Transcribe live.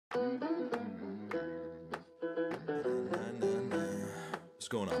What's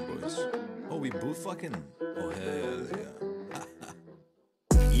going on, boys? Oh, we boot fucking? Oh, hell yeah.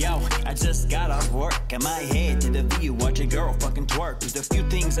 Yo, I just got off work, got my head to the view, watch a girl fucking twerk. There's a few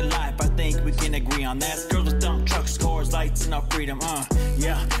things in life I think we can agree on. That's girls with dump trucks, cars, lights, and our freedom,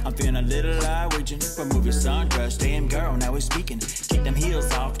 yeah, I'm feeling a little outraging. Remove your sundress, damn girl, now we're speaking. Take them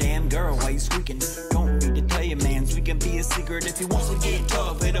heels off, damn girl, why you squeaking? Don't need to tell you, mans, we can be a secret. If he wants to get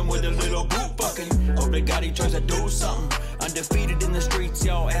tough, hit him with a little boot fucking. Hope to God he tries to do something. Undefeated in the streets,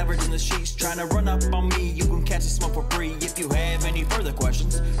 y'all average in the sheets. Trying to run up on me, you can catch a smoke for free. If you have any further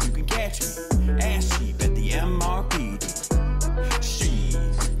questions, you can catch me ass cheap at the MRPD. She,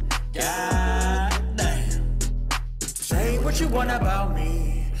 goddamn. Say what you want about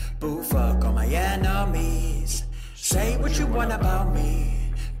me, boo fuck all my enemies. Say what you want about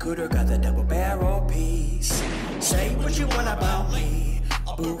me, Cooter got the double barrel piece. Say what you want about me,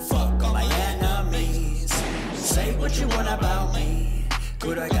 boo fuck all my enemies. Say what you want about me,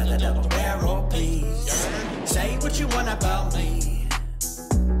 Cooter got the double barrel piece. Say what you want about me.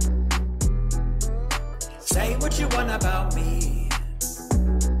 Say what you want about me.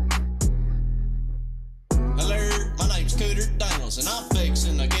 Alert, my name's Cooter Daniels, and I'm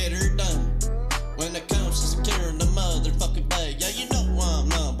fixing to get her done. When it comes to securing the motherfucking bag, yeah, you know I'm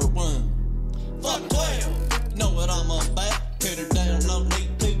number one. Fuck 12, you know what I'm about. Cooter down, no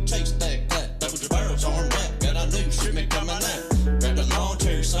need to chase that clap. That was the barrel's arm back, got a new shipment coming out. Grab the lawn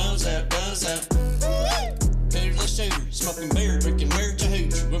chair, sun's out, guns out. Cooter's a shooter, smoking beer, drinking marriage a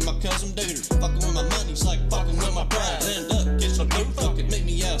hooch. With my cousin Duder, fucking with my money's like fucking with my pride. End up, get some blue, fucking meet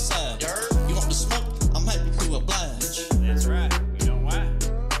me outside. You want to smoke? I'm happy to oblige. That's right, you know why?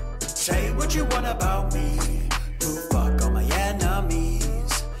 Say what you want about me, boo fuck all my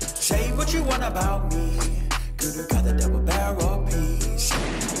enemies. Say what you want about me, Cooter got the double barrel piece.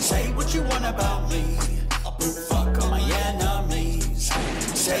 Say what you want about me, boo fuck all my enemies.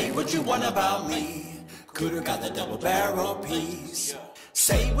 Say what you want about me, Cooter got the double barrel piece.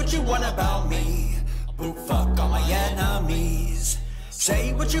 Say what you want about me, boo fuck all my enemies.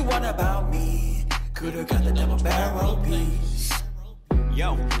 Say what you want about me, Cooter got the double barrel piece.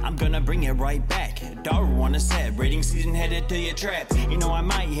 Yo, I'm gonna bring it right back. Darwin on the set, rating season headed to your trap. You know I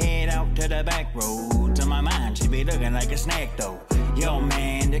might head out to the back roads. On my mind, she be looking like a snack though. Yo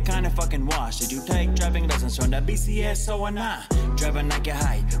man, they're kinda fucking washed. Did you take driving lessons from the BCS or not? Driving like you're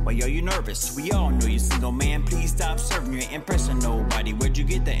high, why yo you nervous? We all know you single man, please stop serving. You ain't impressing nobody. Where'd you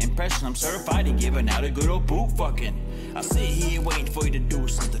get the impression? I'm certified and giving out a good old boot fucking. I sit here waiting for you to do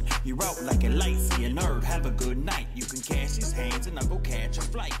something. You're out like a light, see a nerd, have a good night. You can cash his hands and I'll go catch a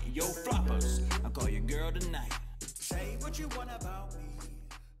flight. Yo floppers, I'll call your girl tonight. Say what you want about me.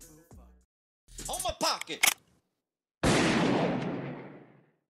 On my pocket.